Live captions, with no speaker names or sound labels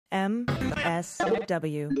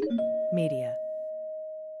MSW Media.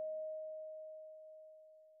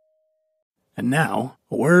 And now,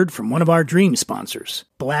 a word from one of our dream sponsors,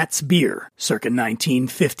 Blatt's Beer, circa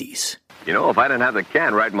 1950s. You know, if I didn't have the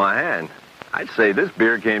can right in my hand, I'd say this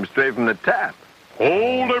beer came straight from the tap.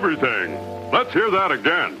 Hold everything. Let's hear that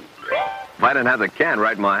again. If I didn't have the can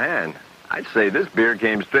right in my hand, I'd say this beer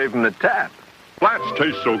came straight from the tap. Blatt's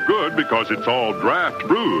tastes so good because it's all draft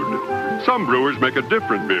brewed. Some brewers make a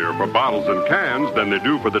different beer for bottles and cans than they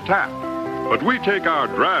do for the tap. But we take our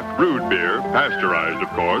draft brewed beer, pasteurized of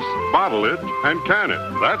course, bottle it, and can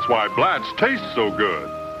it. That's why Blatt's tastes so good.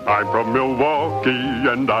 I'm from Milwaukee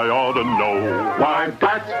and I ought to know why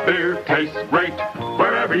Blatt's beer tastes great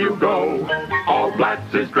wherever you go. All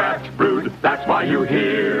Blatt's is draft brewed, that's why you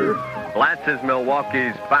hear. Blatt's is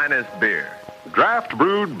Milwaukee's finest beer. Draft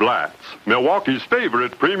brewed Blatt's, Milwaukee's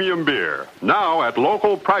favorite premium beer, now at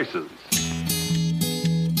local prices.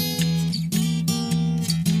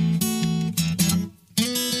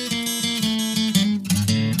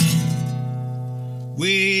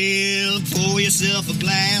 Well, pour yourself a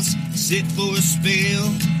glass, sit for a spill.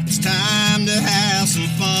 It's time to have some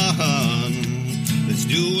fun. Let's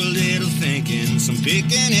do a little thinking, some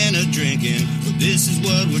picking and a drinking. But this is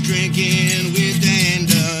what we're drinking with Dan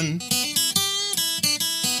Dunn.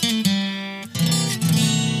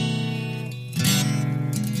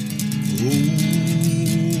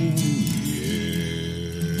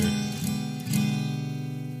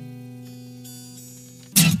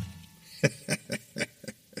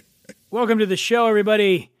 Welcome to the show,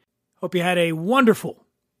 everybody. Hope you had a wonderful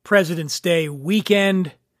President's Day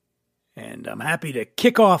weekend. And I'm happy to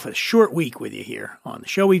kick off a short week with you here on the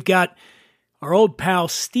show. We've got our old pal,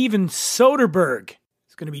 Steven Soderbergh.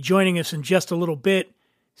 He's going to be joining us in just a little bit.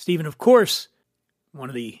 Steven, of course, one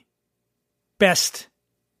of the best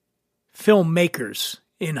filmmakers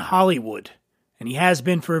in Hollywood. And he has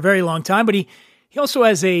been for a very long time. But he also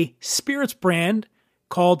has a spirits brand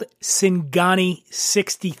called Singani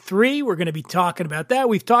 63. We're going to be talking about that.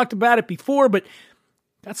 We've talked about it before, but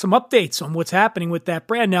got some updates on what's happening with that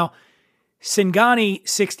brand. Now, Singani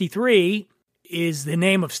 63 is the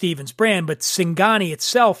name of Steven's brand, but Singani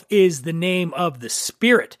itself is the name of the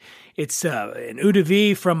spirit. It's an eau de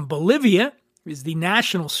vie from Bolivia. Is the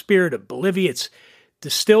national spirit of Bolivia. It's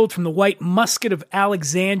distilled from the white muscat of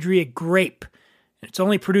Alexandria grape. And it's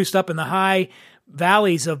only produced up in the high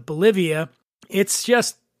valleys of Bolivia. It's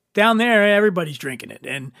just down there, everybody's drinking it.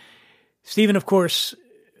 And Steven, of course,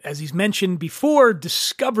 as he's mentioned before,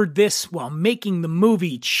 discovered this while making the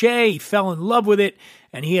movie Che. He fell in love with it,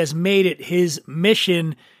 and he has made it his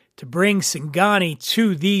mission to bring Singani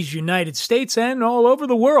to these United States and all over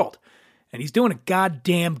the world. And he's doing a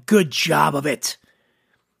goddamn good job of it.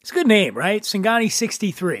 It's a good name, right? Singani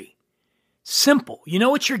 63. Simple. You know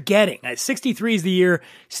what you're getting. 63 is the year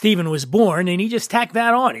Steven was born, and he just tacked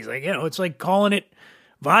that on. He's like, it's like calling it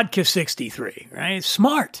vodka 63, right?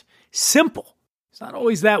 Smart. Simple. It's not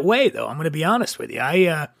always that way, though. I'm going to be honest with you.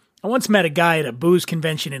 I once met a guy at a booze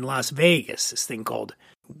convention in Las Vegas, this thing called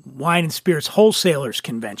Wine and Spirits Wholesalers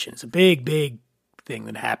Convention. It's a big, big thing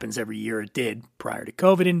that happens every year. It did prior to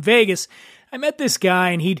COVID in Vegas. I met this guy,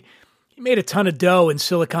 and he made a ton of dough in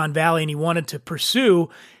Silicon Valley, and he wanted to pursue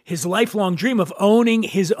his lifelong dream of owning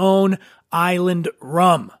his own island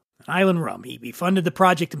rum. Island rum. He funded the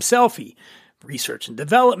project himself. He research and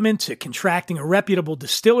development to contracting a reputable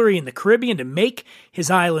distillery in the Caribbean to make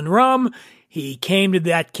his island rum. He came to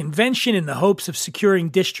that convention in the hopes of securing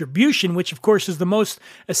distribution, which of course is the most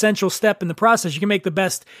essential step in the process. You can make the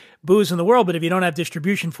best booze in the world, but if you don't have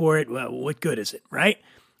distribution for it, well, what good is it, right?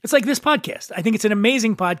 It's like this podcast. I think it's an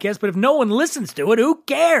amazing podcast, but if no one listens to it, who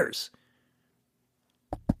cares?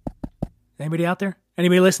 Anybody out there?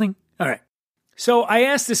 Anybody listening? All right. So I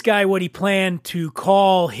asked this guy what he planned to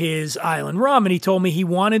call his island rum, and he told me he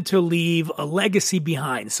wanted to leave a legacy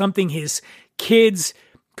behind, something his kids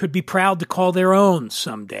could be proud to call their own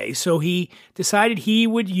someday. So he decided he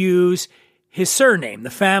would use his surname, the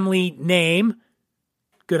family name.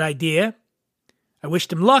 Good idea. I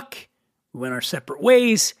wished him luck. We went our separate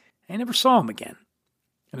ways. I never saw him again.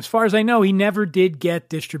 And as far as I know, he never did get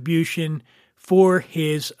distribution for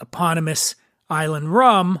his eponymous island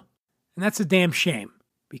rum. And that's a damn shame,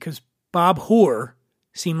 because Bob Hoare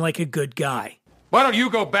seemed like a good guy. Why don't you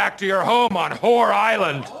go back to your home on Hoare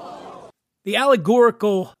Island? The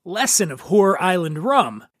allegorical lesson of Hoare Island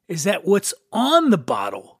rum is that what's on the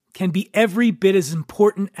bottle can be every bit as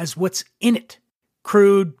important as what's in it.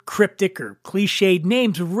 Crude, cryptic, or cliched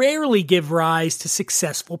names rarely give rise to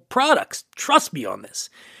successful products. Trust me on this.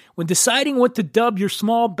 When deciding what to dub your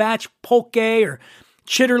small batch pulque or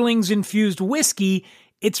chitterlings-infused whiskey,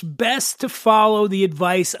 it's best to follow the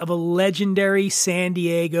advice of a legendary San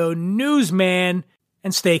Diego newsman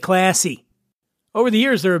and stay classy. Over the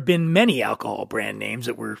years, there have been many alcohol brand names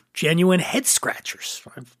that were genuine head-scratchers.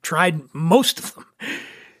 I've tried most of them.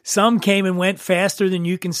 Some came and went faster than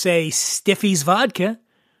you can say Stiffy's Vodka,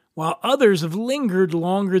 while others have lingered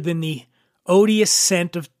longer than the odious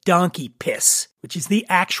scent of donkey piss, which is the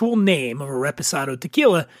actual name of a reposado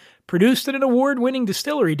tequila produced at an award-winning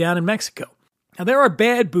distillery down in Mexico. Now, there are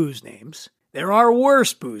bad booze names, there are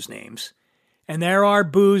worse booze names, and there are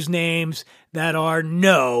booze names that are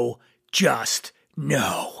no, just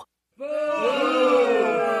no.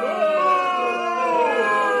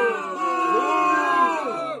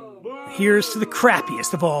 Here's to the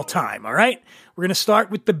crappiest of all time, all right? We're going to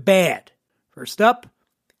start with the bad. First up,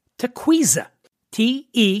 Tequiza.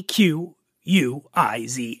 Tequiuiza.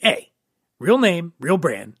 Real name, real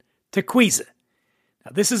brand, Tequiza.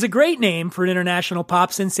 Now, this is a great name for an international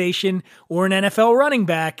pop sensation or an NFL running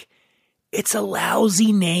back. It's a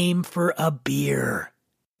lousy name for a beer.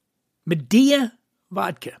 Medea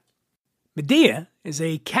Vodka. Medea is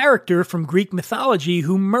a character from Greek mythology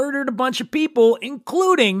who murdered a bunch of people,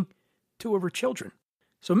 including 2 of her children.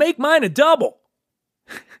 So make mine a double.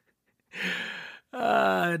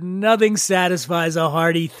 Nothing satisfies a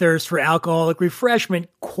hearty thirst for alcoholic refreshment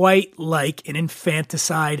quite like an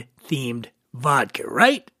infanticide-themed vodka,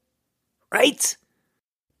 right? Right?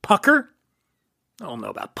 Pucker? I don't know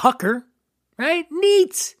about pucker, right?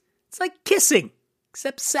 Neat. It's like kissing,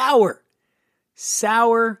 except sour.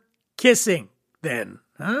 Sour kissing, then,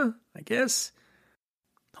 huh? I guess.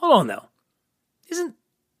 Hold on, though. Isn't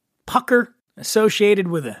pucker associated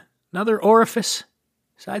with another orifice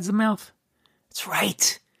besides the mouth? That's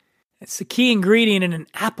right. It's the key ingredient in an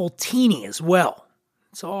appletini as well.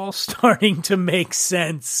 It's all starting to make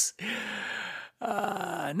sense.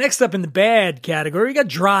 Next up in the bad category, we got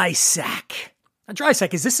dry sack. Now, dry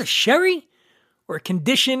sack, is this a sherry or a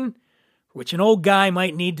condition for which an old guy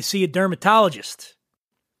might need to see a dermatologist?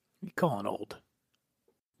 What are you calling old?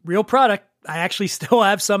 Real product. I actually still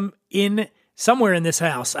have some somewhere in this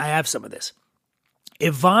house. I have some of this.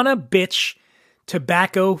 Ivana Bitch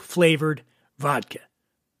tobacco-flavored vodka.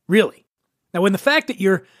 Really. Now, when the fact that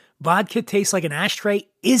your vodka tastes like an ashtray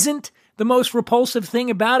isn't the most repulsive thing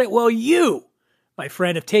about it, well, you, my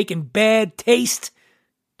friend, have taken bad taste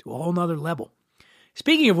to a whole nother level.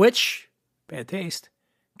 Speaking of which, bad taste,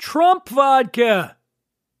 Trump vodka.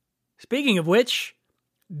 Speaking of which,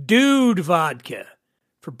 dude vodka.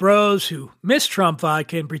 For bros who miss Trump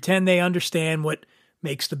vodka and pretend they understand what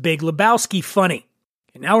makes the Big Lebowski funny.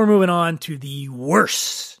 And now we're moving on to the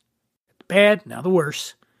worst. The bad, now the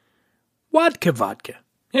worst. Wodka vodka.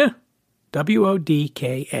 Yeah.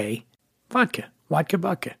 Wodka vodka. Wodka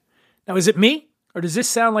vodka. Now, is it me? Or does this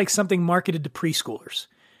sound like something marketed to preschoolers?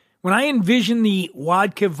 When I envision the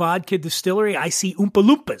Wodka vodka distillery, I see Oompa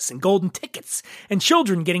Loompas and golden tickets and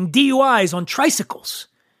children getting DUIs on tricycles.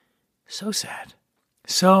 So sad.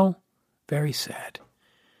 So very sad.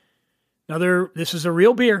 This is a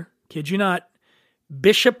real beer. Kid you not.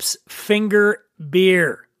 Bishop's Finger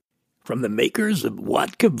Beer. From the makers of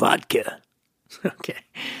Wodka Vodka. Okay.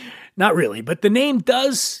 Not really, but the name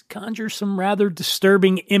does conjure some rather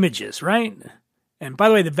disturbing images, right? And by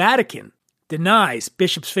the way, the Vatican denies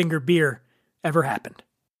Bishop's Finger Beer ever happened.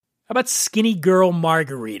 How about Skinny Girl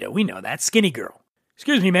Margarita? We know that. Skinny Girl.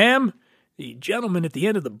 Excuse me, ma'am. The gentleman at the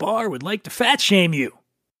end of the bar would like to fat shame you.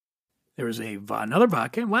 There was another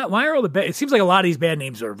vodka. Why are all the bad? It seems like a lot of these bad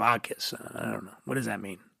names are vodkas. I don't know. What does that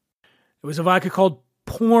mean? There was a vodka called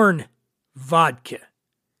Porn Vodka. It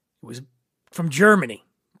was from Germany.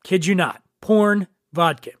 Kid you not. Porn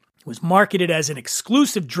Vodka. It was marketed as an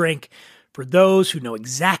exclusive drink for those who know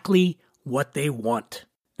exactly what they want.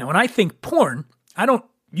 Now, when I think porn, I don't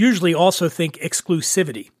usually also think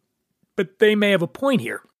exclusivity. But they may have a point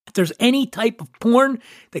here. If there's any type of porn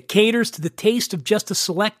that caters to the taste of just a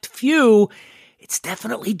select few, it's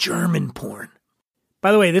definitely German porn.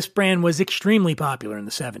 By the way, this brand was extremely popular in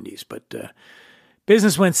the 70s, but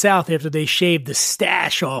business went south after they shaved the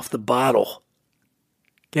stash off the bottle.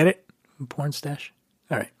 Get it? Porn stash?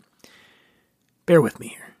 All right. Bear with me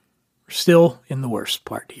here. We're still in the worst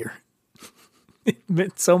part here.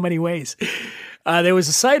 In so many ways. There was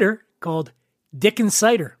a cider called Dickens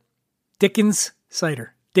Cider. Dickens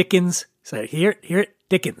Cider. Dickens Cider. Hear it?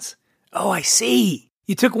 Dickens. Oh, I see.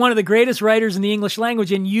 You took one of the greatest writers in the English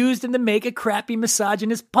language and used him to make a crappy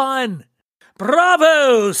misogynist pun.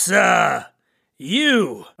 Bravo, sir!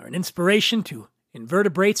 You are an inspiration to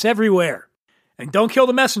invertebrates everywhere. And don't kill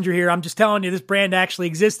the messenger here. I'm just telling you this brand actually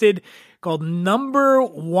existed called Number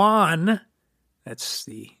One. That's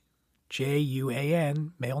the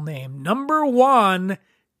Juan, male name, number 1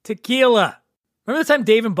 tequila. Remember the time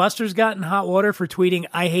Dave and Buster's got in hot water for tweeting,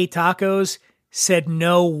 "I hate tacos," said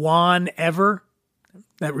no Juan ever?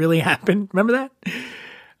 That really happened. Remember that?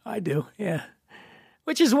 I do, yeah.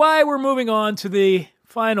 Which is why we're moving on to the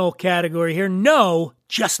final category here. No,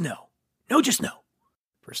 just no. No, just no.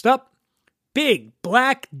 First up, Big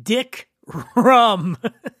Black Dick Rum.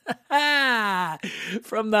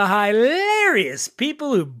 From the hilarious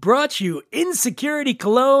people who brought you Insecurity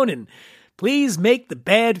Cologne and Please Make the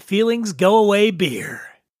Bad Feelings Go Away beer.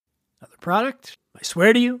 Another product, I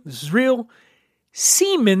swear to you, this is real,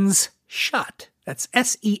 Seaman's Shot. That's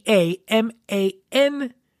Seaman,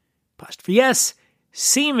 apostrophe S,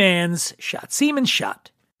 Seaman's Shot. Seaman's Shot.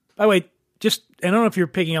 By the way, just, I don't know if you're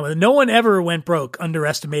picking up on it, no one ever went broke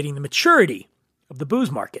underestimating the maturity of the booze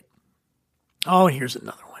market. Oh, and here's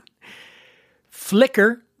another one.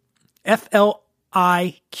 Flicker, Fliquor,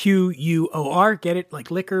 get it?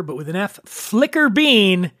 Like liquor, but with an F. Flicker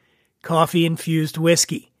Bean coffee-infused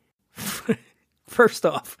whiskey. First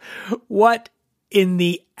off, what in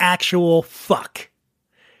the actual fuck?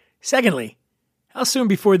 Secondly, how soon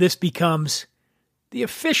before this becomes the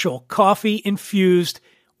official coffee-infused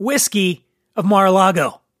whiskey of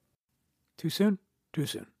Mar-a-Lago? Too soon? Too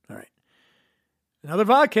soon. All right. Another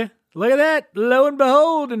vodka. Look at that. Lo and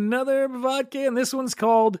behold, another vodka, and this one's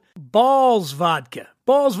called Balls Vodka.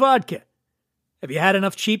 Balls Vodka. Have you had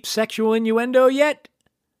enough cheap sexual innuendo yet?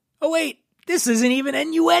 Oh, wait. This isn't even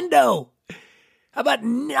innuendo. How about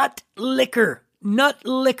Nut Liquor? Nut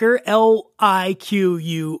Liquor, Liquor,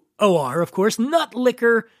 of course. Nut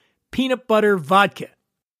Liquor Peanut Butter Vodka.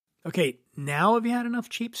 Okay, now have you had enough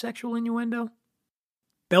cheap sexual innuendo?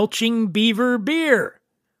 Belching Beaver Beer.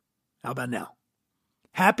 How about now?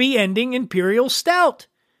 Happy Ending Imperial Stout.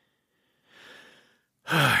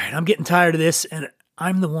 All right, I'm getting tired of this, and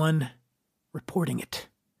I'm the one reporting it.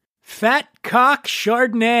 Fat Cock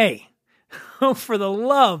Chardonnay. Oh, for the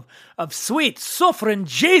love of sweet sovereign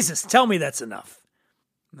Jesus, tell me that's enough.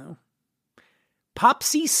 No.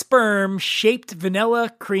 Popsy Sperm Shaped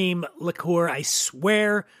Vanilla Cream Liqueur. I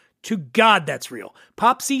swear to God that's real.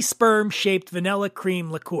 Popsy Sperm Shaped Vanilla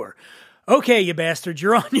Cream Liqueur. Okay, you bastards,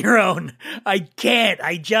 you're on your own. I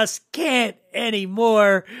just can't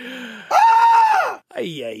anymore. Can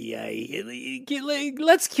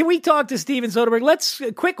we talk to Steven Soderbergh?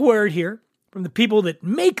 A quick word here from the people that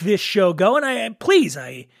make this show go, and I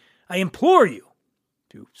implore you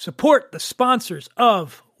to support the sponsors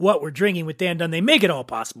of What We're Drinking with Dan Dunn. They make it all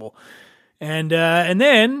possible. And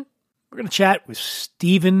then we're going to chat with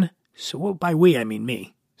Steven, so by we, I mean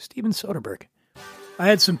me, Steven Soderbergh. I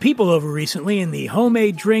had some people over recently, and the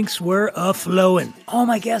homemade drinks were a-flowing. All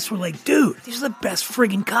my guests were like, dude, these are the best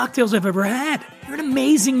friggin' cocktails I've ever had. You're an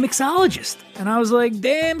amazing mixologist. And I was like,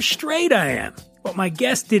 damn straight I am. What my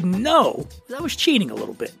guests didn't know was I was cheating a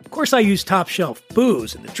little bit. Of course, I used top shelf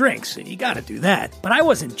booze in the drinks, and you gotta do that. But I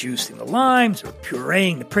wasn't juicing the limes, or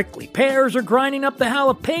pureeing the prickly pears, or grinding up the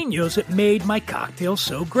jalapenos that made my cocktail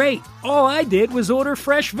so great. All I did was order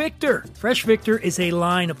Fresh Victor. Fresh Victor is a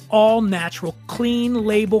line of all-natural,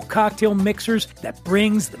 clean-label cocktail mixers that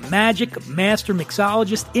brings the magic of master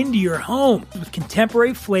mixologists into your home with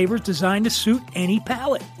contemporary flavors designed to suit any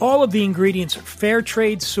palate. All of the ingredients are fair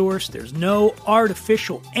trade sourced. There's no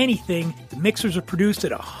artificial anything. The mixers are produced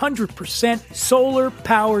at 100%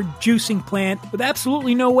 solar-powered juicing plant with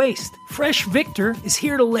absolutely no waste. Fresh Victor is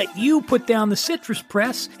here to let you put down the citrus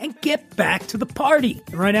press and get back to the party.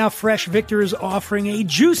 And right now, Fresh Victor is offering a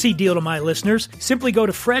juicy deal to my listeners. Simply go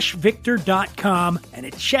to freshvictor.com and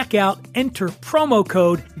at checkout, enter promo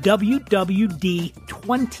code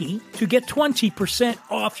WWD20 to get 20%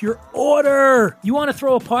 off your order. You want to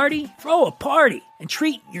throw a party? Throw a party and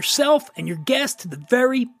treat yourself and your guests to the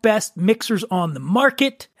very best mixers on the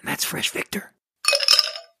market, and that's Fresh Victor.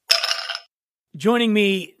 Joining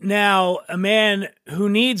me now, a man who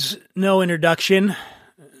needs no introduction,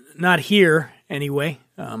 not here anyway,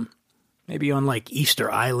 maybe on like Easter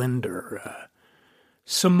Island or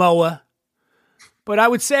Samoa, but I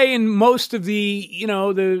would say in most of the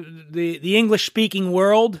English-speaking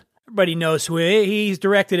world, everybody knows who he is. He's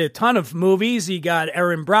directed a ton of movies. He got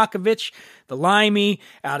Erin Brockovich, The Limey,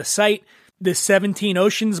 Out of Sight, the 17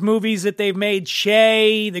 Oceans movies that they've made,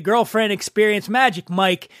 Shay, The Girlfriend Experience, Magic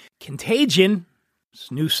Mike, Contagion,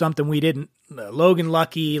 knew something we didn't, Logan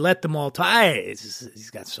Lucky, Let Them All Talk. He's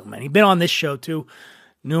got so many. Been on this show too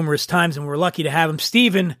numerous times, and we're lucky to have him.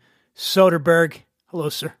 Steven Soderbergh. Hello,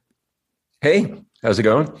 sir. Hey, how's it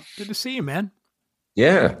going? Good to see you, man.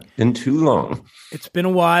 Yeah, been too long. It's been a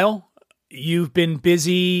while. You've been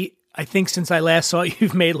busy I think since I last saw you,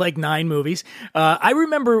 you've made like 9 movies. I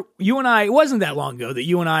remember you and I, it wasn't that long ago that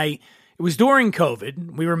you and I, it was during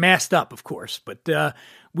COVID. We were masked up, of course, but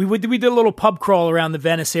we did a little pub crawl around the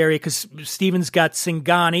Venice area because Steven's got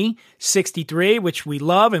Singani 63, which we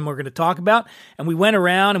love and we're going to talk about. And we went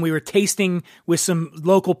around and we were tasting with some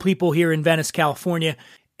local people here in Venice, California.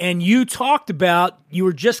 And you talked about you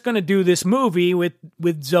were just going to do this movie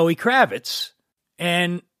with Zoe Kravitz.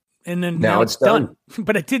 And then now it's done.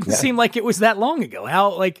 But it didn't seem like it was that long ago.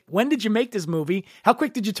 When did you make this movie? How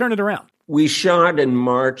quick did you turn it around? We shot in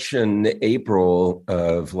March and April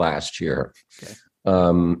of last year. Okay.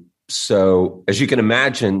 So as you can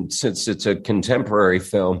imagine, since it's a contemporary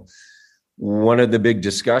film, one of the big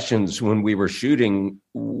discussions when we were shooting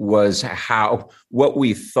was what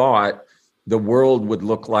we thought the world would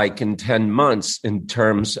look like in 10 months in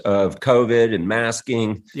terms of COVID and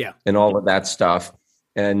masking and all of that stuff.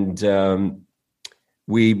 And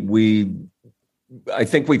I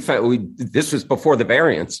think we found this was before the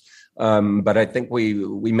variants, but I think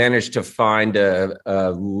we managed to find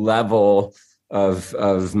a level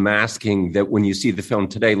of masking that when you see the film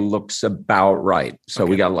today looks about right. So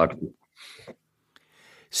we got lucky.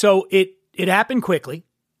 So it happened quickly,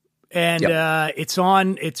 and it's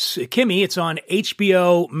on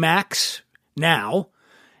HBO Max now,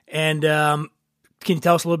 and can you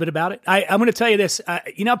tell us a little bit about it? I'm going to tell you this.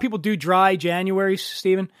 You know how people do dry Januaries,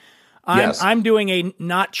 Stephen? I'm doing a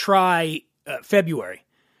not try February.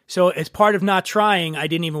 So as part of not trying, I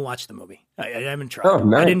didn't even watch the movie. I haven't tried. Oh,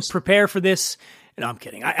 nice. I didn't prepare for this. No, I'm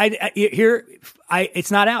kidding.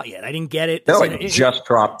 It's not out yet. I didn't get it. No, it just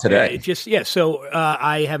dropped today. So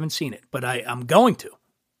I haven't seen it, but I'm going to.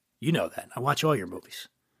 You know that. I watch all your movies.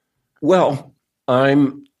 Well,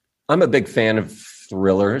 I'm a big fan of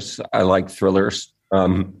thrillers. I like thrillers.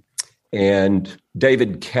 And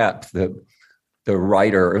David Koepp, the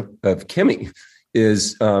writer of Kimmy,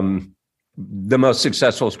 is the most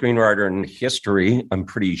successful screenwriter in history, I'm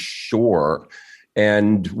pretty sure.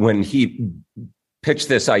 And when he pitched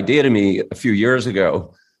this idea to me a few years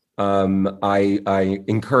ago, I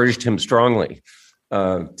encouraged him strongly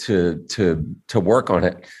to work on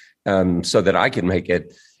it so that I can make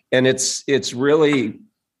it. And its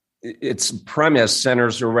premise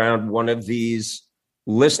centers around one of these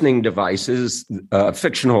listening devices, a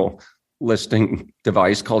fictional listening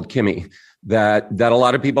device called Kimmy that a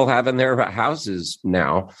lot of people have in their houses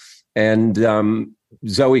now. And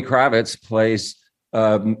Zoe Kravitz plays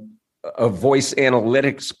a voice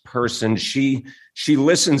analytics person. She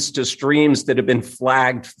listens to streams that have been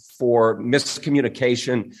flagged for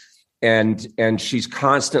miscommunication, and she's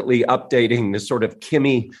constantly updating this sort of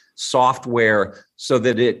Kimmy software so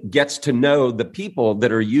that it gets to know the people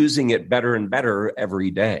that are using it better and better every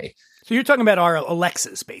day. So you're talking about our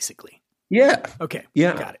Alexas, basically. Yeah. Okay.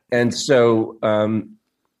 Yeah. Got it. And so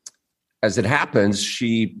as it happens,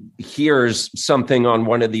 she hears something on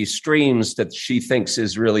one of these streams that she thinks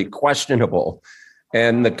is really questionable.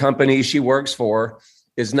 And the company she works for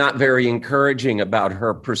is not very encouraging about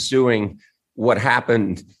her pursuing what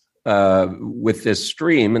happened with this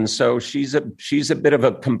stream. And so she's a bit of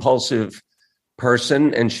a compulsive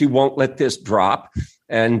person, and she won't let this drop.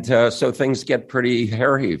 And so things get pretty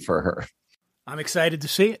hairy for her. I'm excited to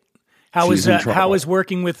see it. How is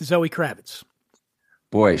working with Zoe Kravitz?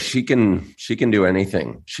 Boy, she can do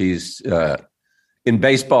anything. She's in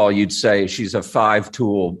baseball, you'd say she's a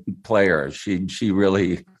 5-tool player. She's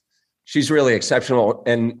really exceptional.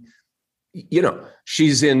 And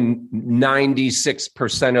she's in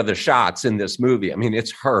 96% of the shots in this movie. I mean,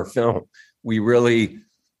 it's her film.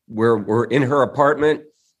 We're in her apartment.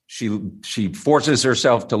 She forces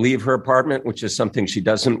herself to leave her apartment, which is something she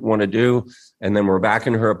doesn't want to do. And then we're back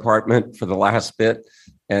in her apartment for the last bit.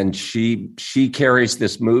 And she carries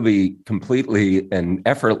this movie completely and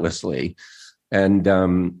effortlessly.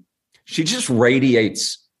 And she just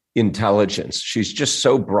radiates intelligence. She's just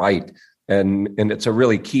so bright. And it's a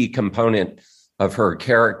really key component of her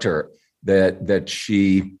character that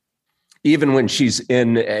she, even when she's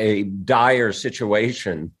in a dire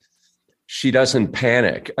situation, she doesn't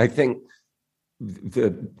panic. I think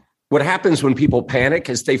what happens when people panic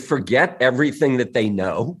is they forget everything that they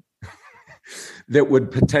know that would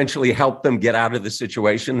potentially help them get out of the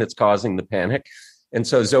situation that's causing the panic. And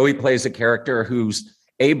so Zoe plays a character who's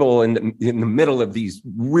able in the middle of these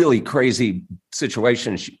really crazy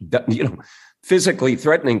situations, physically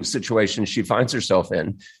threatening situations she finds herself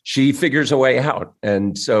in, she figures a way out.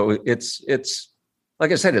 And so it's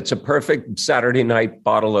like I said, it's a perfect Saturday night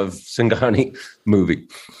bottle of Singani movie.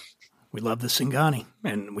 We love the Singani,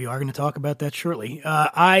 and we are going to talk about that shortly.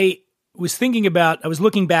 I was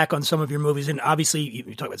looking back on some of your movies, and obviously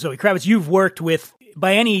you talk about Zoe Kravitz. You've worked with,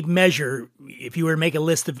 by any measure, if you were to make a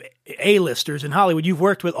list of A-listers in Hollywood, you've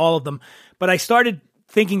worked with all of them. But I started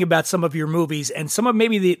thinking about some of your movies and some of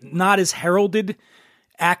maybe the not as heralded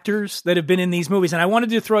actors that have been in these movies. And I wanted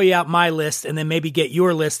to throw you out my list and then maybe get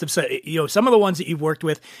your list of, some of the ones that you've worked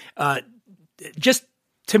with. Just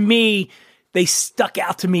to me, they stuck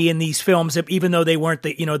out to me in these films, even though they weren't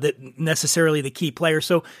necessarily the key players.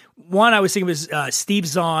 So one I was thinking was Steve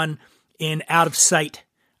Zahn in Out of Sight.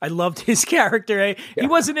 I loved his character. Yeah. He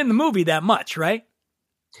wasn't in the movie that much, right?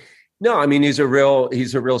 No, I mean, he's a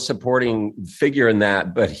real supporting figure in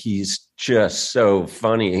that, but he's just so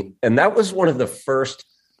funny. And that was one of the first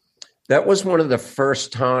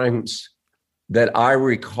times that I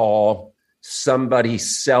recall somebody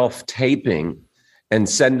self-taping and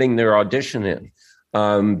sending their audition in.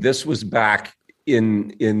 This was back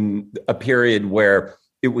in a period where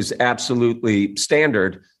it was absolutely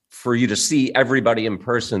standard for you to see everybody in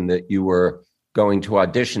person that you were going to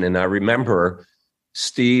audition. And I remember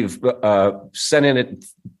Steve sent in a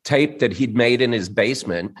tape that he'd made in his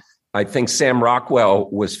basement. I think Sam Rockwell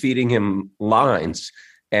was feeding him lines,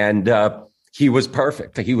 and he was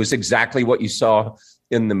perfect. He was exactly what you saw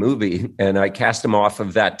in the movie, and I cast him off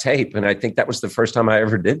of that tape, and I think that was the first time I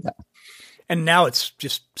ever did that. And now it's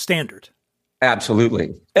just standard.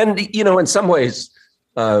 Absolutely. And, in some ways,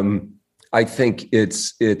 I think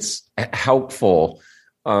it's helpful.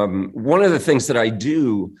 One of the things that I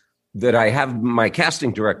do, that I have my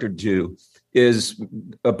casting director do, is,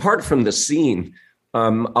 apart from the scene,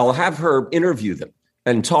 I'll have her interview them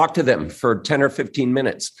and talk to them for 10 or 15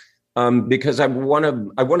 minutes. Because I want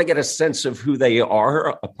to get a sense of who they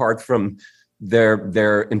are apart from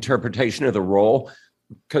their interpretation of the role.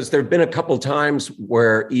 Because there have been a couple times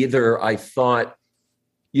where either I thought,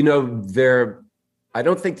 I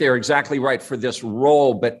don't think they're exactly right for this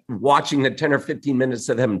role, but watching the 10 or 15 minutes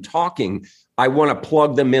of them talking, I want to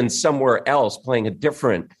plug them in somewhere else playing a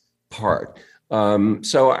different part.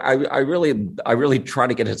 So I really try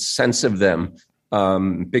to get a sense of them.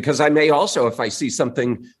 Because I may also, if I see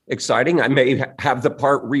something exciting, I may have the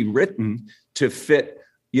part rewritten to fit,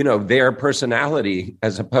 their personality,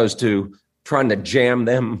 as opposed to trying to jam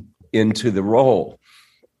them into the role.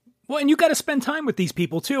 Well, and you got to spend time with these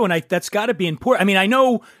people too, and that's got to be important. I mean, I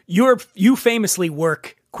know you famously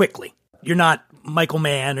work quickly. You're not Michael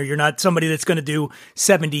Mann, or you're not somebody that's going to do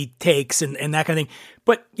 70 takes and that kind of thing.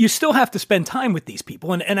 But you still have to spend time with these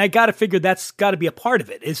people. And I got to figure that's got to be a part of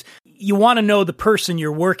it, is you want to know the person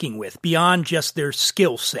you're working with beyond just their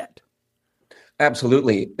skill set.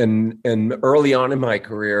 Absolutely. And early on in my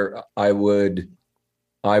career, I would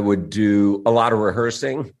do a lot of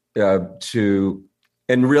rehearsing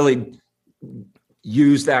and really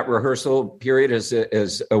use that rehearsal period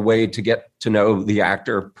as a way to get to know the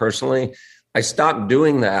actor personally. I stopped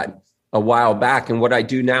doing that a while back. And what I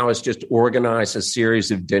do now is just organize a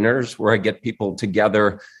series of dinners where I get people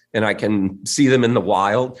together and I can see them in the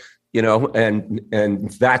wild,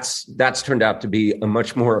 and that's turned out to be a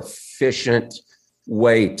much more efficient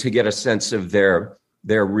way to get a sense of their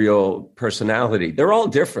real personality. They're all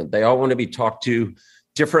different. They all want to be talked to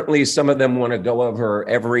differently. Some of them want to go over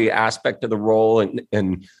every aspect of the role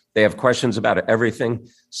and they have questions about everything.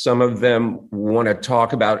 Some of them want to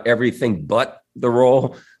talk about everything but the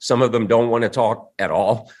role. Some of them don't want to talk at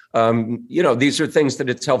all. These are things that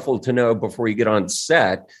it's helpful to know before you get on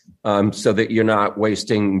set, so that you're not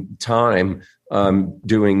wasting time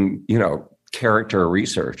doing, character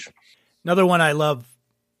research. Another one I love,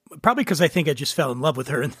 probably because I think I just fell in love with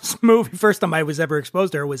her in this movie. First time I was ever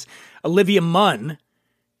exposed to her was Olivia Munn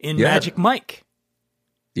in Magic Mike.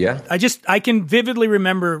 Yeah. I can vividly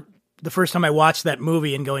remember the first time I watched that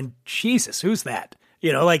movie and going, Jesus, who's that?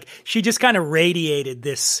 She just kind of radiated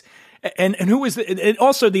this. And who was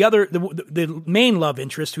also the main love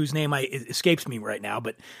interest, whose name escapes me right now,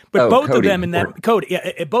 but both Cody. of them in that Cody,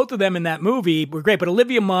 both of them in that movie were great. But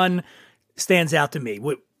Olivia Munn stands out to me.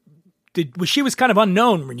 She was kind of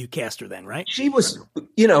unknown when you cast her then, right? She was,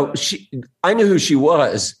 I knew who she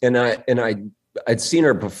was, and I'd seen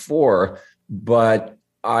her before, but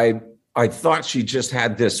I thought she just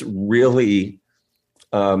had this really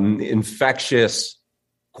infectious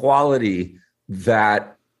quality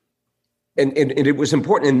that, and it was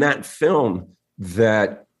important in that film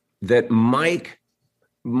that Mike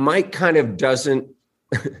kind of doesn't.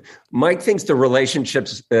 Mike thinks the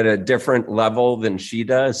relationship's at a different level than she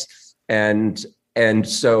does, and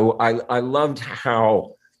so I loved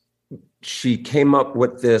how she came up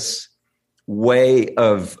with this way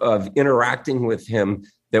of interacting with him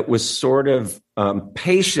that was sort of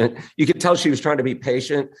patient. You could tell she was trying to be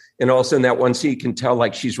patient. And also in that one scene, you can tell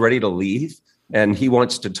like she's ready to leave and he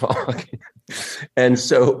wants to talk. And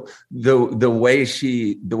so the way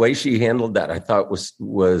she handled that, I thought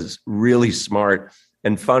was really smart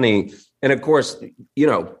and funny. And of course, you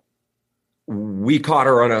know, we caught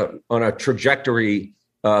her on a trajectory,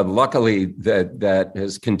 luckily that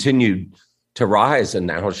has continued to rise, and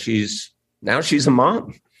now she's a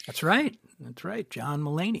mom. That's right, John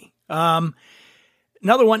Mulaney.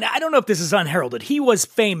 Another one. I don't know if this is unheralded. He was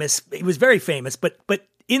famous. He was very famous, but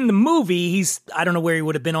in the movie, I don't know where he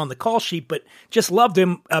would have been on the call sheet, but just loved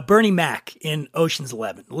him. Bernie Mac in Ocean's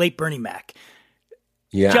 11, late Bernie Mac.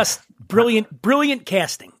 Yeah. Just brilliant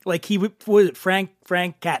casting. Like he was Frank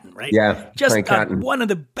Catton, right? Yeah. Just Frank Catton. One of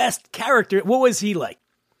the best characters. What was he like?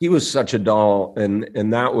 He was such a doll.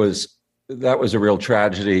 And that was a real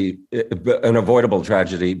tragedy, an avoidable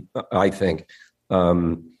tragedy, I think.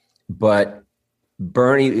 But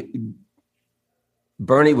Bernie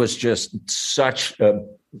was just such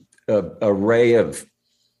a ray of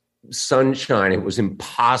sunshine. It was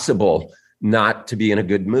impossible not to be in a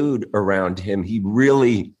good mood around him. He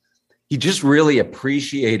just really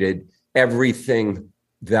appreciated everything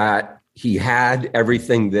that he had,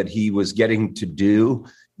 everything that he was getting to do.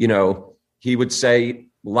 You know, he would say,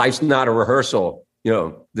 life's not a rehearsal, you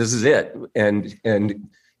know, this is it. And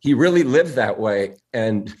he really lived that way.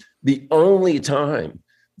 And the only time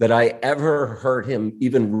that I ever heard him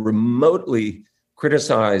even remotely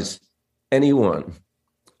criticize anyone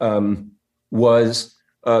was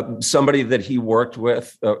somebody that he worked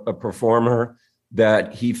with, a performer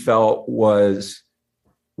that he felt was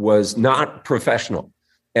not professional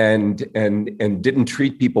and didn't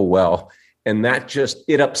treat people well. And that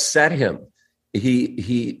it upset him.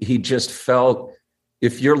 He just felt,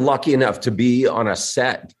 if you're lucky enough to be on a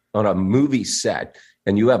movie set,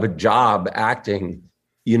 and you have a job acting,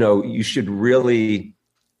 you know, you should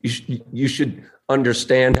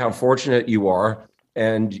understand how fortunate you are,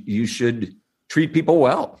 and you should treat people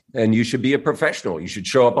well, and you should be a professional. You should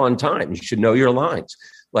show up on time. You should know your lines.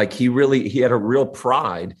 Like he had a real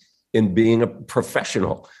pride in being a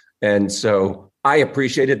professional. And so I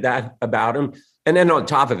appreciated that about him. And then on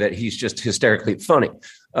top of it, he's just hysterically funny.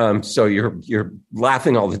 So you're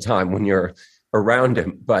laughing all the time when you're around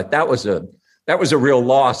him. But that was a real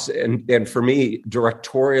loss. And for me,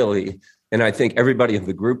 directorially, and I think everybody in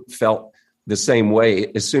the group felt the same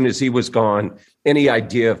way. As soon as he was gone, any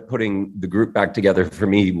idea of putting the group back together for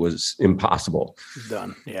me was impossible.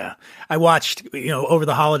 Done. Yeah. I watched, over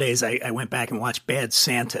the holidays, I went back and watched Bad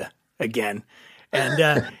Santa again.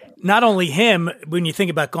 And not only him, when you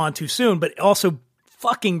think about Gone Too Soon, but also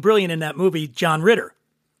fucking brilliant in that movie, John Ritter.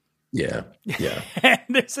 Yeah. Yeah. And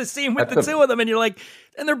there's a scene with the two of them, and you're like,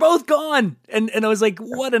 and they're both gone. And I was like,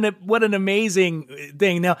 what an amazing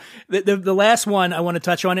thing. Now, the last one I want to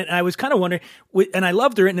touch on it, and I was kind of wondering, and I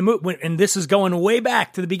loved her in the movie, and this is going way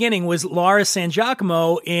back to the beginning, was Laura San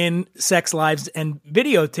Giacomo in Sex, Lives, and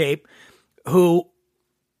Videotape, who,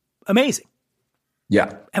 amazing.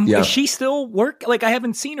 Yeah. And Is she still work? Like, I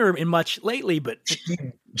haven't seen her in much lately, but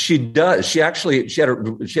she does. She had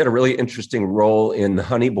a really interesting role in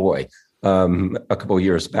Honey Boy a couple of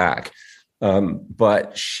years back.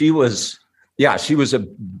 But she was a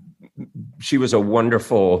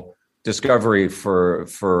wonderful discovery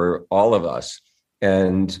for all of us.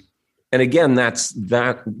 And again,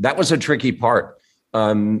 that was a tricky part.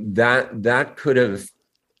 That could have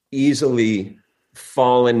easily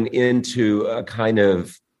fallen into a kind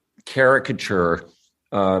of caricature.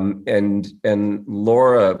 And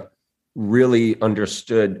Laura really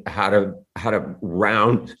understood how to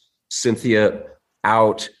round Cynthia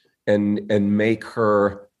out and make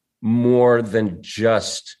her more than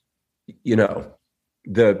just, the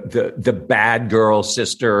bad girl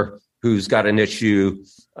sister who's got an issue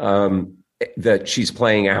that she's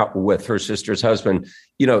playing out with her sister's husband.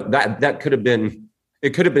 That could have been.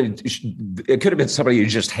 It could have been somebody you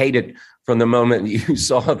just hated from the moment you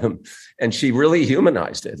saw them, and she really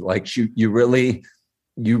humanized it. Like you really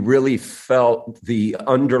felt the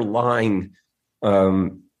underlying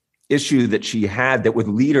issue that she had that would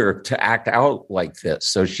lead her to act out like this.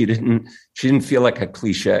 So she didn't feel like a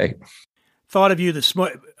cliche. Thought of you this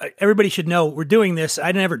morning. Everybody should know we're doing this.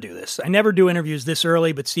 I never do this. I never do interviews this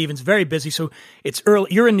early, but Steven's very busy, so it's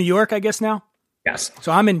early. You're in New York, I guess now. Yes.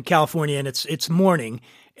 So I'm in California, and it's morning.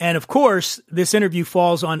 And of course, this interview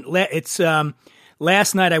falls on,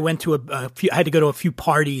 last night I went to I had to go to a few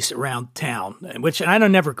parties around town, which I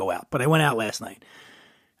don't never go out, but I went out last night.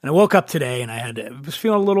 And I woke up today and I was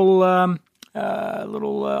feeling a little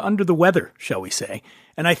under the weather, shall we say.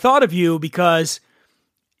 And I thought of you because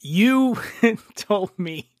you told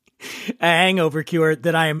me a hangover cure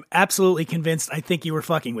that I am absolutely convinced I think you were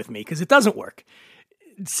fucking with me because it doesn't work.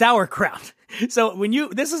 Sauerkraut. So when you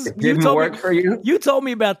work for you? You told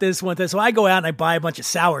me about this one time. So I go out and I buy a bunch of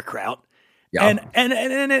sauerkraut. Yeah. And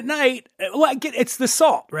at night, well, it's the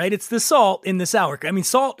salt, right? It's the salt in the sauerkraut. I mean,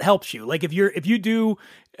 salt helps you. Like if you do,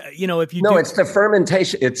 it's the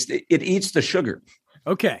fermentation. It eats the sugar.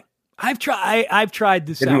 Okay. I've tried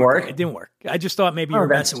this. Didn't work? It didn't work. I just thought maybe you were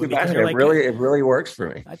messing with me. It really works for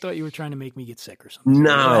me. I thought you were trying to make me get sick or something.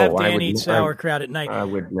 No, I would eat sauerkraut at night. I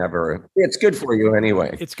would never. It's good for you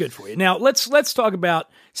anyway. It's good for you. Now let's talk about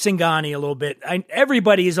Singani a little bit.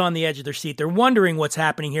 Everybody is on the edge of their seat. They're wondering what's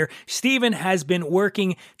happening here. Stephen has been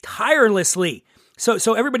working tirelessly.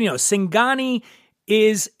 So everybody knows Singani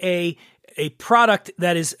is a product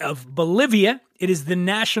that is of Bolivia. It is the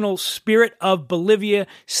national spirit of Bolivia.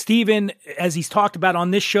 Stephen, as he's talked about on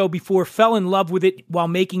this show before, fell in love with it while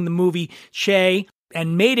making the movie Che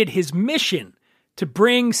and made it his mission to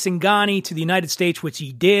bring Singani to the United States, which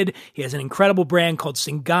he did. He has an incredible brand called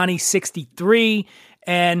Singani 63,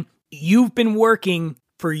 and you've been working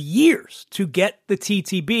for years to get the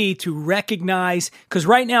TTB to recognize, because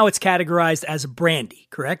right now it's categorized as a brandy,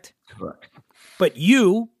 correct? Correct. But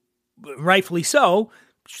you, rightfully so,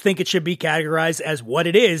 think it should be categorized as what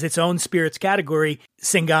it is, its own spirits category,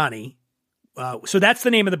 Singani. So that's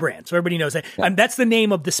the name of the brand. So everybody knows that. Yeah. That's the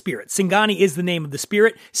name of the spirit. Singani is the name of the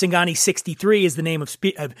spirit. Singani 63 is the name of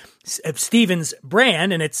Stephen's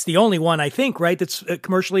brand, and it's the only one, I think, right, that's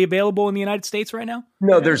commercially available in the United States right now?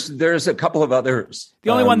 No, there's a couple of others.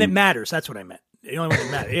 The only one that matters. That's what I meant. The only one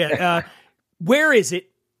that matters. Yeah. Where is it?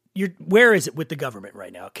 Where is it with the government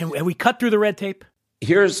right now? Have we cut through the red tape?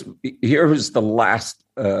 Here's the last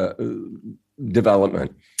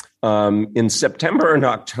development. In September and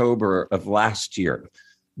October of last year,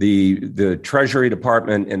 the Treasury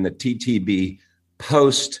Department and the TTB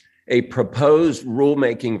post a proposed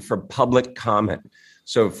rulemaking for public comment.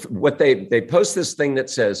 So what they post this thing that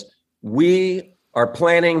says, we are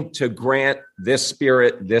planning to grant this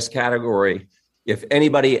spirit, this category. If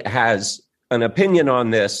anybody has an opinion on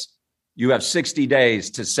this, you have 60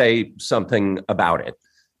 days to say something about it.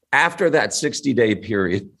 After that 60-day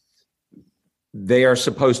period, they are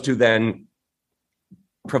supposed to then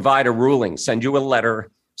provide a ruling, send you a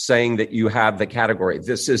letter saying that you have the category.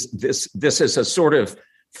 This is a sort of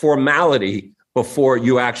formality before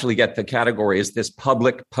you actually get the category, is this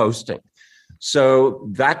public posting. So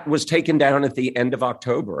that was taken down at the end of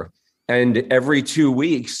October. And every 2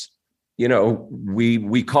 weeks,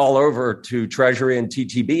 we call over to Treasury and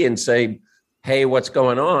TTB and say, hey, what's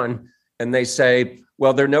going on? And they say,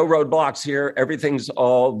 well, there are no roadblocks here. Everything's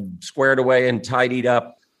all squared away and tidied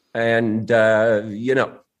up. And,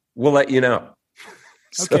 we'll let you know.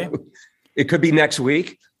 Okay. So it could be next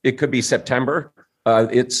week. It could be September.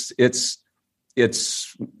 It's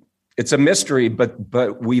a mystery,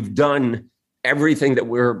 but we've done everything that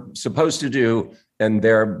we're supposed to do. And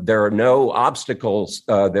there are no obstacles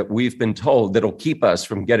that we've been told that'll keep us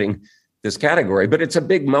from getting this category. But it's a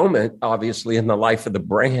big moment, obviously, in the life of the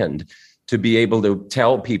brand to be able to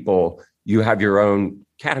tell people you have your own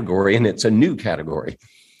category and it's a new category.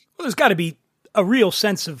 Well, there's got to be a real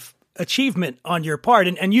sense of achievement on your part.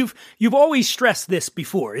 And you've always stressed this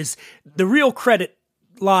before, is the real credit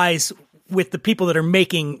lies with the people that are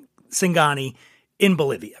making Singani in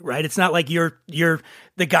Bolivia, right? It's not like you're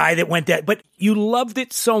the guy that went that, but you loved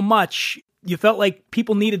it so much. You felt like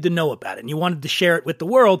people needed to know about it and you wanted to share it with the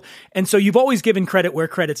world. And so you've always given credit where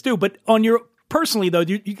credit's due. But on your personally, though,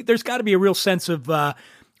 there's got to be a real sense of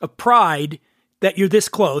pride that you're this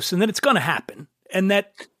close and that it's going to happen and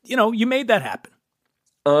that, you made that happen.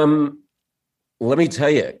 Let me tell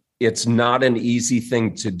you, it's not an easy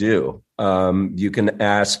thing to do. You can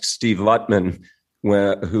ask Steve Luttman,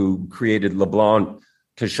 who created LeBlanc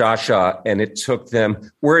Cachaça, and it took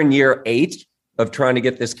them, we're in year 8 of trying to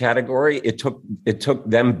get this category. It took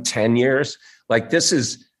them 10 years. Like this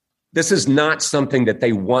is not something that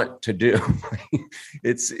they want to do.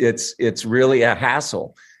 It's really a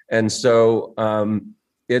hassle. And so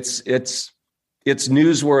it's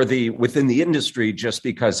newsworthy within the industry just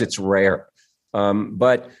because it's rare.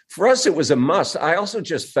 But for us, it was a must. I also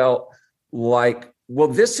just felt like, well,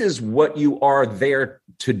 this is what you are there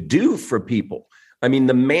to do for people. I mean,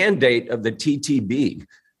 the mandate of the TTB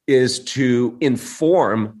is to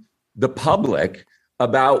inform the public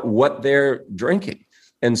about what they're drinking.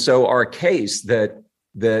 And so our case that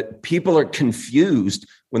people are confused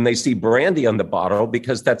when they see brandy on the bottle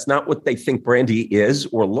because that's not what they think brandy is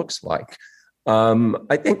or looks like.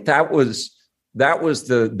 I think that was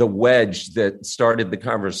the wedge that started the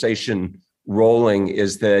conversation rolling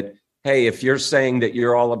is that, hey, if you're saying that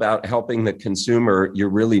you're all about helping the consumer, you're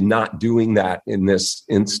really not doing that in this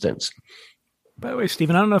instance. By the way,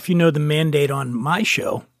 Stephen, I don't know if you know the mandate on my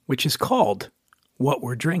show, which is called What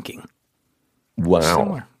We're Drinking.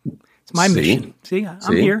 Wow. It's my mission. See,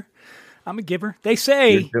 I'm here. I'm a giver. They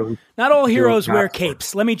say not all heroes wear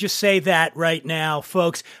capes. Let me just say that right now,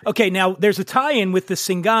 folks. Okay, now there's a tie-in with the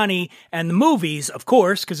Singani and the movies, of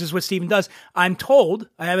course, because this is what Stephen does. I'm told,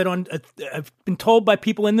 I've been told by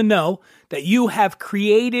people in the know that you have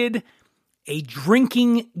created a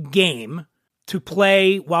drinking game to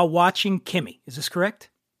play while watching Kimmy. Is this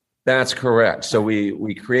correct? That's correct. So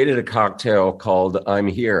we created a cocktail called I'm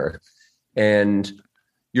Here, and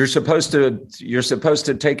you're supposed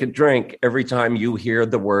to take a drink every time you hear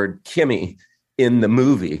the word Kimmy in the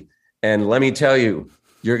movie. And let me tell you,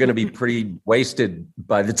 you're going to be pretty wasted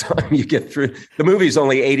by the time you get through. The movie's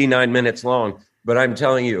only 89 minutes long, but I'm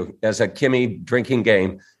telling you, as a Kimmy drinking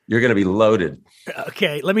game, you're going to be loaded.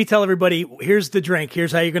 Okay, let me tell everybody, here's the drink.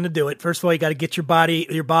 Here's how you're going to do it. First of all, you got to get your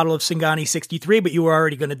bottle of Singani 63, but you were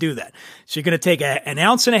already going to do that. So you're going to take an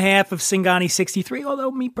ounce and a half of Singani 63,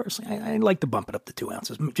 although me personally, I like to bump it up to 2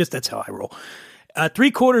 ounces. Just that's how I roll.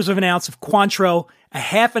 3/4 of an ounce of Cointreau, a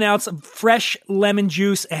half an ounce of fresh lemon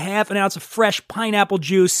juice, a half an ounce of fresh pineapple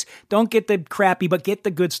juice. Don't get the crappy, but get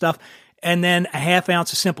the good stuff. And then a half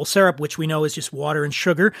ounce of simple syrup, which we know is just water and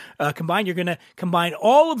sugar combined. You're going to combine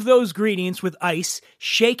all of those ingredients with ice,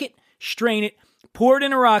 shake it, strain it, pour it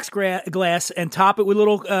in a rocks glass, and top it with a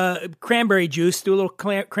little cranberry juice. Do a little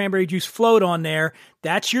cranberry juice float on there.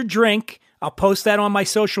 That's your drink. I'll post that on my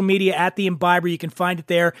social media at The Imbiber. You can find it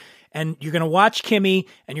there. And you're going to watch Kimmy,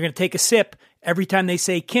 and you're going to take a sip every time they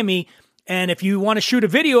say Kimmy. And if you want to shoot a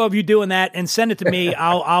video of you doing that and send it to me,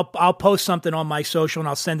 I'll post something on my social and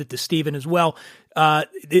I'll send it to Stephen as well.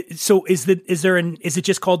 So is it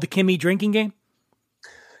just called the Kimmy drinking game?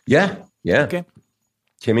 Yeah. Okay.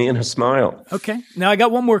 Kimmy and a smile. Okay. Now I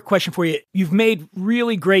got one more question for you. You've made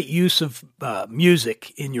really great use of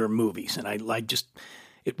music in your movies, and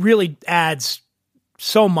it really adds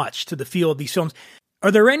so much to the feel of these films.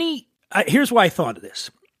 Are there any? Here's why I thought of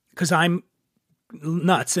this, because I'm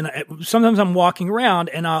nuts, and sometimes I'm walking around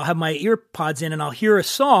and I'll have my ear pods in and I'll hear a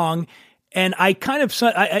song, and I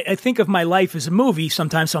think of my life as a movie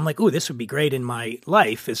sometimes. So I'm like, ooh, this would be great in my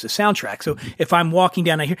life as a soundtrack. So if I'm walking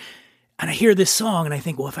down, I hear this song and I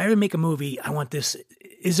think, well, if I ever make a movie, I want this.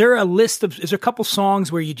 Is there a couple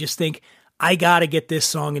songs where you just think, I got to get this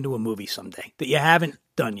song into a movie someday that you haven't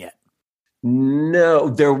done yet? No,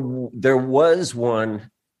 there was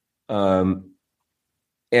one.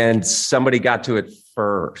 And somebody got to it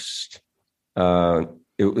first. It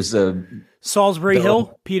was a Salisbury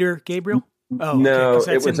Hill, Peter Gabriel. Oh no,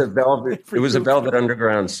 okay, it was a Velvet. It was a Velvet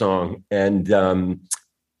Underground song, and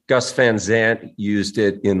Gus Van Sant used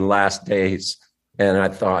it in Last Days. And I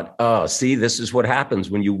thought, oh, see, this is what happens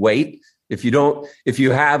when you wait. If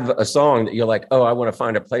you have a song that you're like, oh, I want to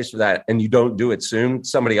find a place for that, and you don't do it soon,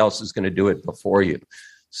 somebody else is going to do it before you.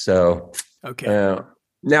 So, okay.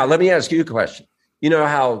 Now let me ask you a question. You know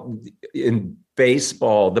how in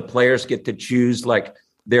baseball, the players get to choose like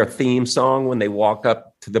their theme song when they walk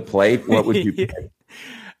up to the plate? What would you pick?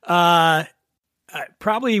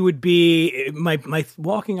 Probably would be my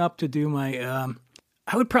walking up to do my,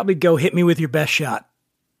 I would probably go Hit Me With Your Best Shot.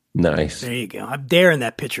 Nice. There you go. I'm daring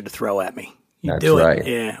that pitcher to throw at me. That's do it. Right.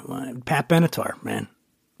 Yeah. Pat Benatar, man.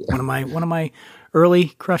 Yeah. One of my early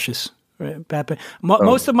crushes. Right?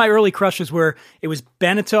 Most of my early crushes it was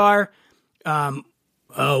Benatar, from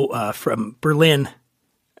Berlin.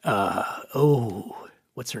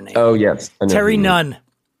 What's her name? Oh, yes. Terry Nunn.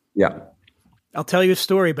 Yeah. I'll tell you a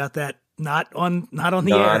story about that. Not on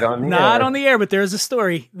the air, but there's a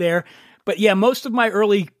story there. But yeah, most of my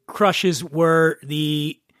early crushes were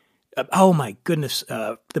the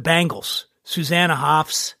Bangles. Susanna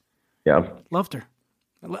Hoffs. Yeah. Loved her.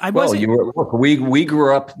 We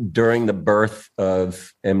grew up during the birth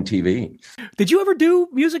of MTV. Did you ever do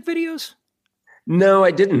music videos? No,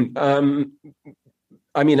 I didn't.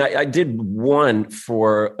 I did one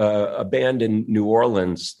for a band in New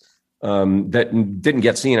Orleans that didn't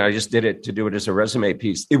get seen. I just did it to do it as a resume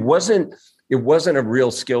piece. It wasn't a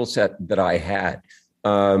real skill set that I had.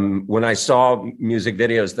 When I saw music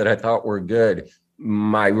videos that I thought were good,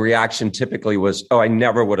 my reaction typically was, "Oh, I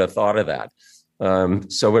never would have thought of that."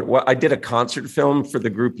 I did a concert film for the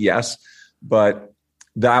group, yes, but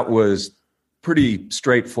that was pretty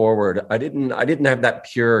straightforward. I didn't have that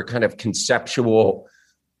pure kind of conceptual,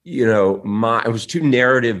 I was too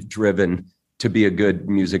narrative driven to be a good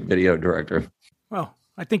music video director. Well,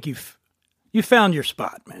 I think you've You found your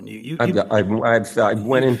spot, man. I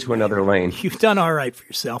went into another lane. You've done all right for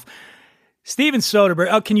yourself. Steven Soderbergh.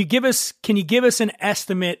 Oh, can you give us an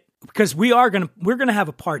estimate? Because we're gonna have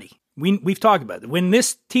a party. We've talked about it. When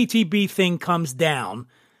this TTB thing comes down,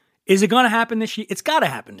 is it going to happen this year? It's got to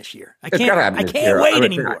happen this year. I can't wait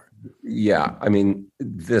anymore. Yeah, I mean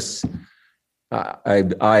this.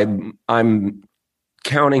 I'm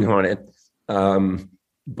counting on it,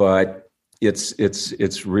 but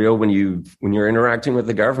it's real when you're interacting with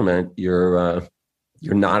the government. You're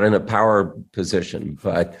not in a power position.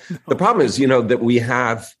 But the problem is, that we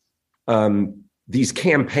have these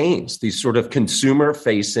campaigns, these sort of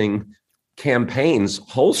consumer-facing campaigns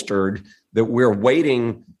holstered that we're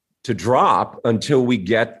waiting to drop until we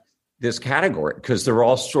get this category, because they're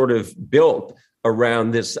all sort of built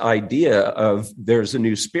around this idea of there's a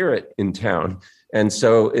new spirit in town. And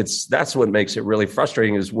so that's what makes it really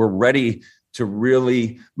frustrating, is we're ready to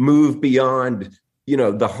really move beyond,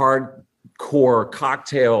 the hardcore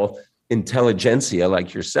cocktail intelligentsia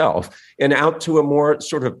like yourself and out to a more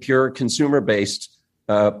sort of pure consumer-based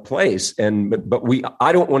place. But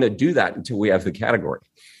I don't want to do that until we have the category.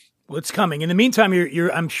 Well, it's coming. In the meantime,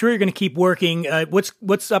 I'm sure you're going to keep working.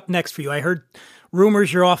 What's up next for you? I heard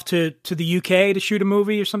rumors you're off to the UK to shoot a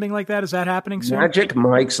movie or something like that. Is that happening soon? Magic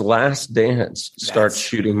Mike's Last Dance starts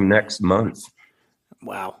shooting next month.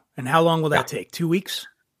 Wow. And how long will that take? 2 weeks?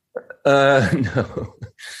 No.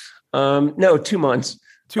 No, 2 months.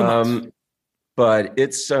 2 months. But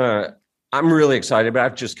it's I'm really excited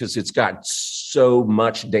about it just because it's got so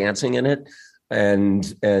much dancing in it.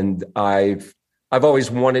 And I've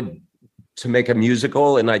always wanted to make a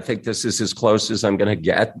musical, and I think this is as close as I'm going to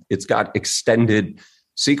get. It's got extended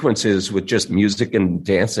sequences with just music and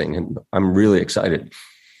dancing, and I'm really excited.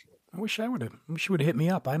 I wish you would have hit me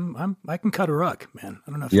up. I can cut a rug, man.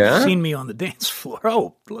 I don't know if you've seen me on the dance floor.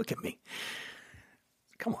 Oh, look at me.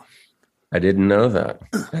 Come on. I didn't know that.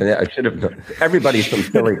 I should have known. Everybody from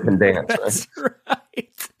Philly can dance. That's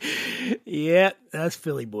right. Yeah, that's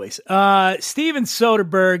Philly boys. Steven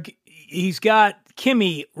Soderbergh, he's got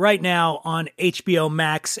Kimmy right now on HBO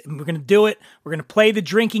Max, and we're going to do it. We're going to play the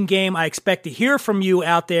drinking game. I expect to hear from you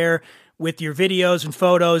out there with your videos and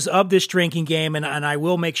photos of this drinking game, and I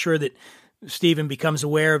will make sure that Steven becomes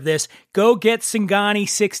aware of this. Go get Singani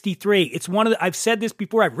 63. It's I've said this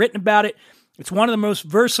before. I've written about it. It's one of the most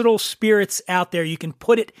versatile spirits out there. You can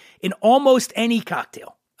put it in almost any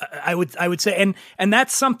cocktail, I would say. And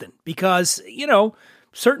that's something, because,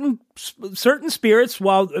 certain spirits,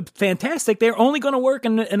 while fantastic, they're only going to work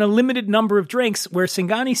in a limited number of drinks, where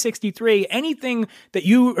Singani 63, anything that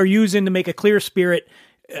you are using to make a clear spirit,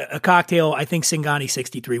 a cocktail, I think Singani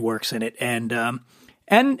 63 works in it. And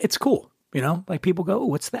it's cool. Like people go, oh,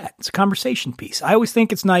 what's that? It's a conversation piece. I always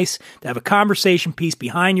think it's nice to have a conversation piece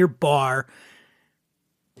behind your bar.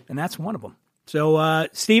 And that's one of them. So,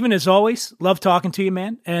 Steven, as always, love talking to you,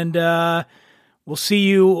 man. And we'll see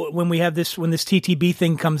you when this TTB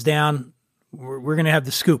thing comes down. We're going to have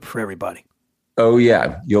the scoop for everybody. Oh,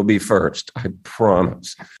 yeah. You'll be first. I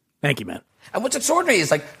promise. Thank you, man. And what's extraordinary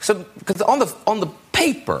is because on the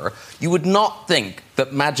paper, you would not think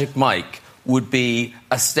that Magic Mike would be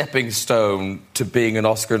a stepping stone to being an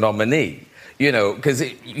Oscar nominee, because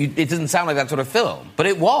it doesn't sound like that sort of film, but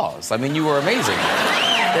it was. I mean, you were amazing.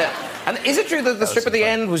 Yeah. And is it true that the strip at the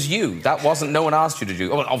end was you? That wasn't, no one asked you to do.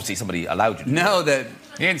 Well, obviously somebody allowed you to do. No,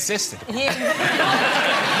 he insisted.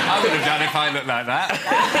 I would have done if I looked like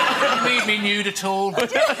that. Need me nude at all?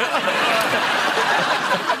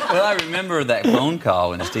 Well, I remember that phone call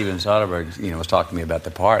when Steven Soderbergh, was talking to me about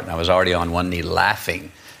the part, and I was already on one knee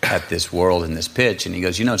laughing at this world and this pitch, and he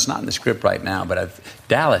goes, it's not in the script right now, but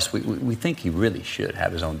Dallas, we think he really should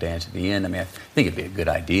have his own dance at the end. I mean, I think it'd be a good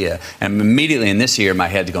idea. And immediately in this ear, my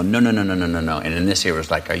head to go, no. And in this ear, it was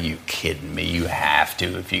like, are you kidding me? You have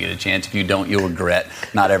to if you get a chance. If you don't, you'll regret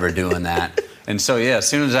not ever doing that. And so, yeah, as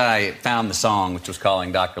soon as I found the song, which was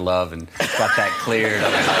Calling Dr. Love, and got that cleared, I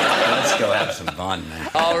was like, let's go have some fun, man.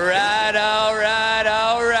 All right.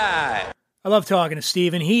 I love talking to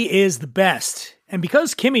Steven. He is the best. And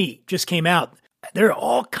because Kimmy just came out, there are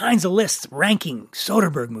all kinds of lists ranking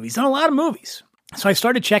Soderbergh movies. Done a lot of movies. So I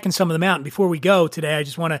started checking some of them out. And before we go today, I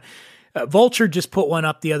just want to... Vulture just put one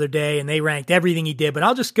up the other day, and they ranked everything he did. But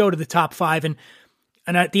I'll just go to the top 5. And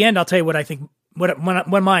at the end, I'll tell you what I think, what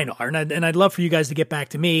mine are. And I'd love for you guys to get back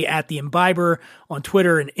to me at The Imbiber on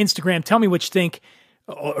Twitter and Instagram. Tell me what you think,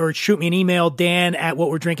 or shoot me an email,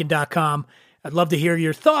 dan@whatwe'redrinking.com. I'd love to hear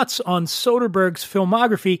your thoughts on Soderbergh's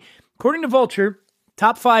filmography. According to Vulture,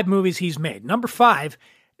 top 5 movies he's made. Number 5,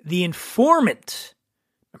 The Informant.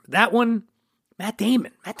 Remember that one? Matt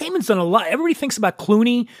Damon. Matt Damon's done a lot. Everybody thinks about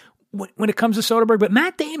Clooney when it comes to Soderbergh, but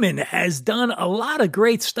Matt Damon has done a lot of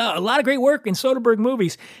great stuff, a lot of great work in Soderbergh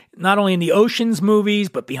movies, not only in the Oceans movies,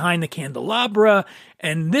 but Behind the Candelabra.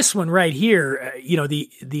 And this one right here,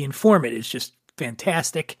 The Informant is just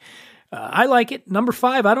fantastic. I like it. Number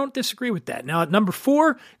 5, I don't disagree with that. Now, at number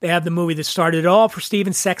 4, they have the movie that started it all for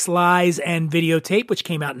Steven, Sex, Lies, and Videotape, which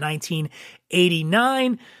came out in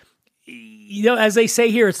 1989. As they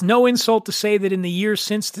say here, it's no insult to say that in the years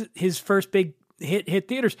since his first big hit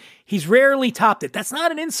theaters, he's rarely topped it. That's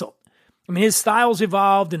not an insult. I mean, his style's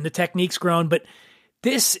evolved and the technique's grown, but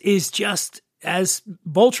this is just, as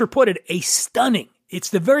Vulture put it, it's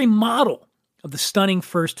the very model of the stunning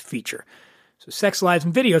first feature. So Sex, Lives,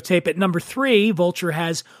 and Videotape. At number 3, Vulture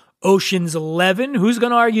has Ocean's 11. Who's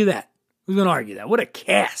going to argue that? What a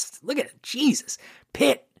cast. Look at it. Jesus.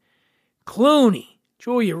 Pitt, Clooney,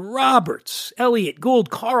 Julia Roberts, Elliot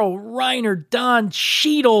Gould, Carl Reiner, Don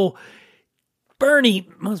Cheadle, Bernie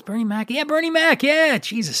Mac. Yeah, Bernie Mac. Yeah,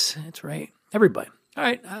 Jesus. That's right. Everybody. All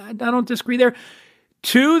right. I don't disagree there.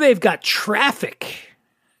 2, they've got Traffic.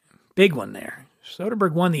 Big one there.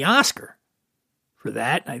 Soderbergh won the Oscar for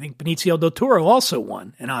that. I think Benicio del Toro also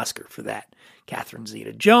won an Oscar for that. Catherine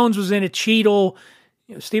Zeta-Jones was in it. Cheadle.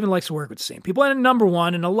 Steven likes to work with the same people. And at number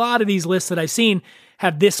 1, and a lot of these lists that I've seen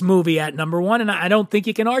have this movie at number 1, and I don't think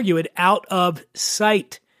you can argue it. Out of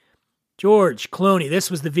Sight. George Clooney. This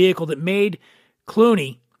was the vehicle that made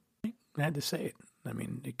Clooney. I had to say it. I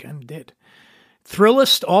mean, it kind of did.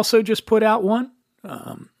 Thrillist also just put out one.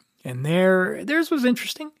 And theirs was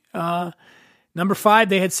interesting. Number 5,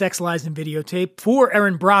 they had Sex, Lies, and Videotape. 4,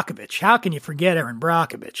 Erin Brockovich. How can you forget Erin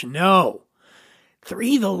Brockovich? No.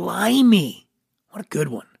 3, The Limey. What a good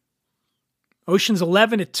one. Ocean's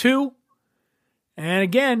 11 at 2. And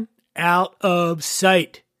again, Out of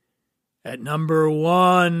Sight at number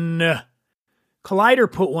 1. Collider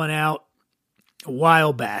put one out a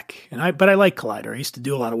while back, but I like Collider. I used to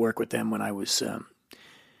do a lot of work with them when I was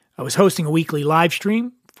hosting a weekly live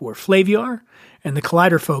stream for Flaviar, and the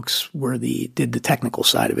Collider folks did the technical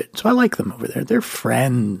side of it. So I like them over there. They're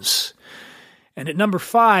friends. And at number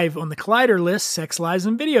 5 on the Collider list, Sex, Lies,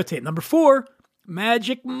 and Videotape. Number 4,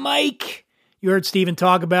 Magic Mike. You heard Steven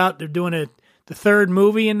talk about they're doing the third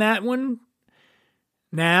movie in that one.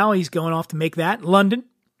 Now he's going off to make that in London.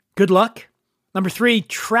 Good luck. Number 3,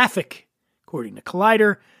 Traffic, according to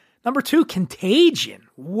Collider. Number 2, Contagion.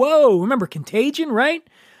 Whoa, remember Contagion, right?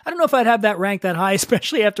 I don't know if I'd have that ranked that high,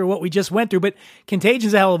 especially after what we just went through, but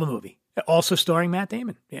Contagion's a hell of a movie. Also starring Matt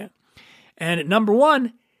Damon, yeah. And at number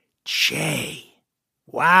 1, Che.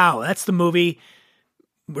 Wow, that's the movie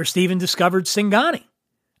where Steven discovered Singani.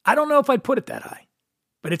 I don't know if I'd put it that high,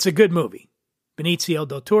 but it's a good movie. Benicio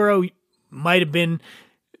del Toro might have been,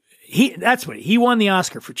 he won the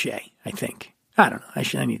Oscar for Che, I think. I don't know.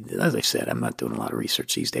 As I said, I'm not doing a lot of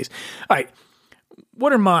research these days. All right.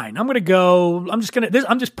 What are mine? I'm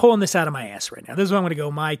just pulling this out of my ass right now. This is what I'm going to go.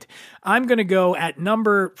 I'm going to go at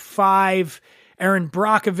number 5, Erin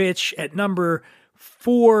Brockovich. At number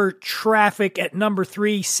 4, Traffic. At number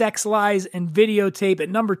 3, Sex, Lies, and Videotape. At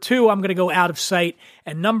number 2, I'm going to go Out of Sight.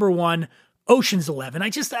 And number 1, Ocean's 11.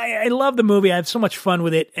 I love the movie. I have so much fun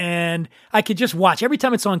with it. And I could just watch. Every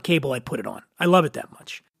time it's on cable, I put it on. I love it that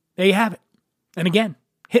much. There you have it. And again,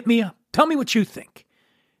 hit me up. Tell me what you think.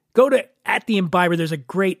 Go to at the Imbiber. There's a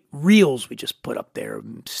great Reels we just put up there.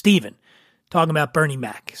 Steven talking about Bernie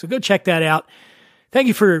Mac. So go check that out. Thank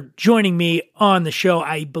you for joining me on the show.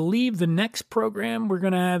 I believe the next program we're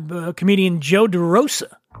going to have comedian Joe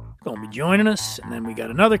DeRosa going to be joining us. And then we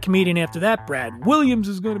got another comedian after that. Brad Williams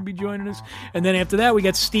is going to be joining us. And then after that, we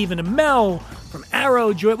got Stephen Amell from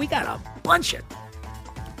Arrow Joy. We got a bunch of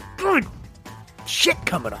good shit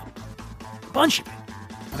coming up. A bunch of it.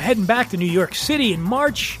 I'm heading back to New York City in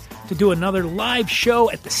March to do another live show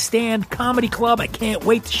at the Stand Comedy Club. I can't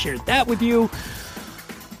wait to share that with you.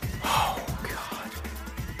 Oh, God.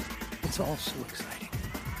 It's all so exciting.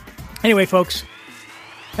 Anyway, folks,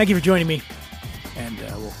 thank you for joining me, and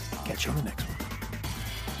we'll catch you on the next one.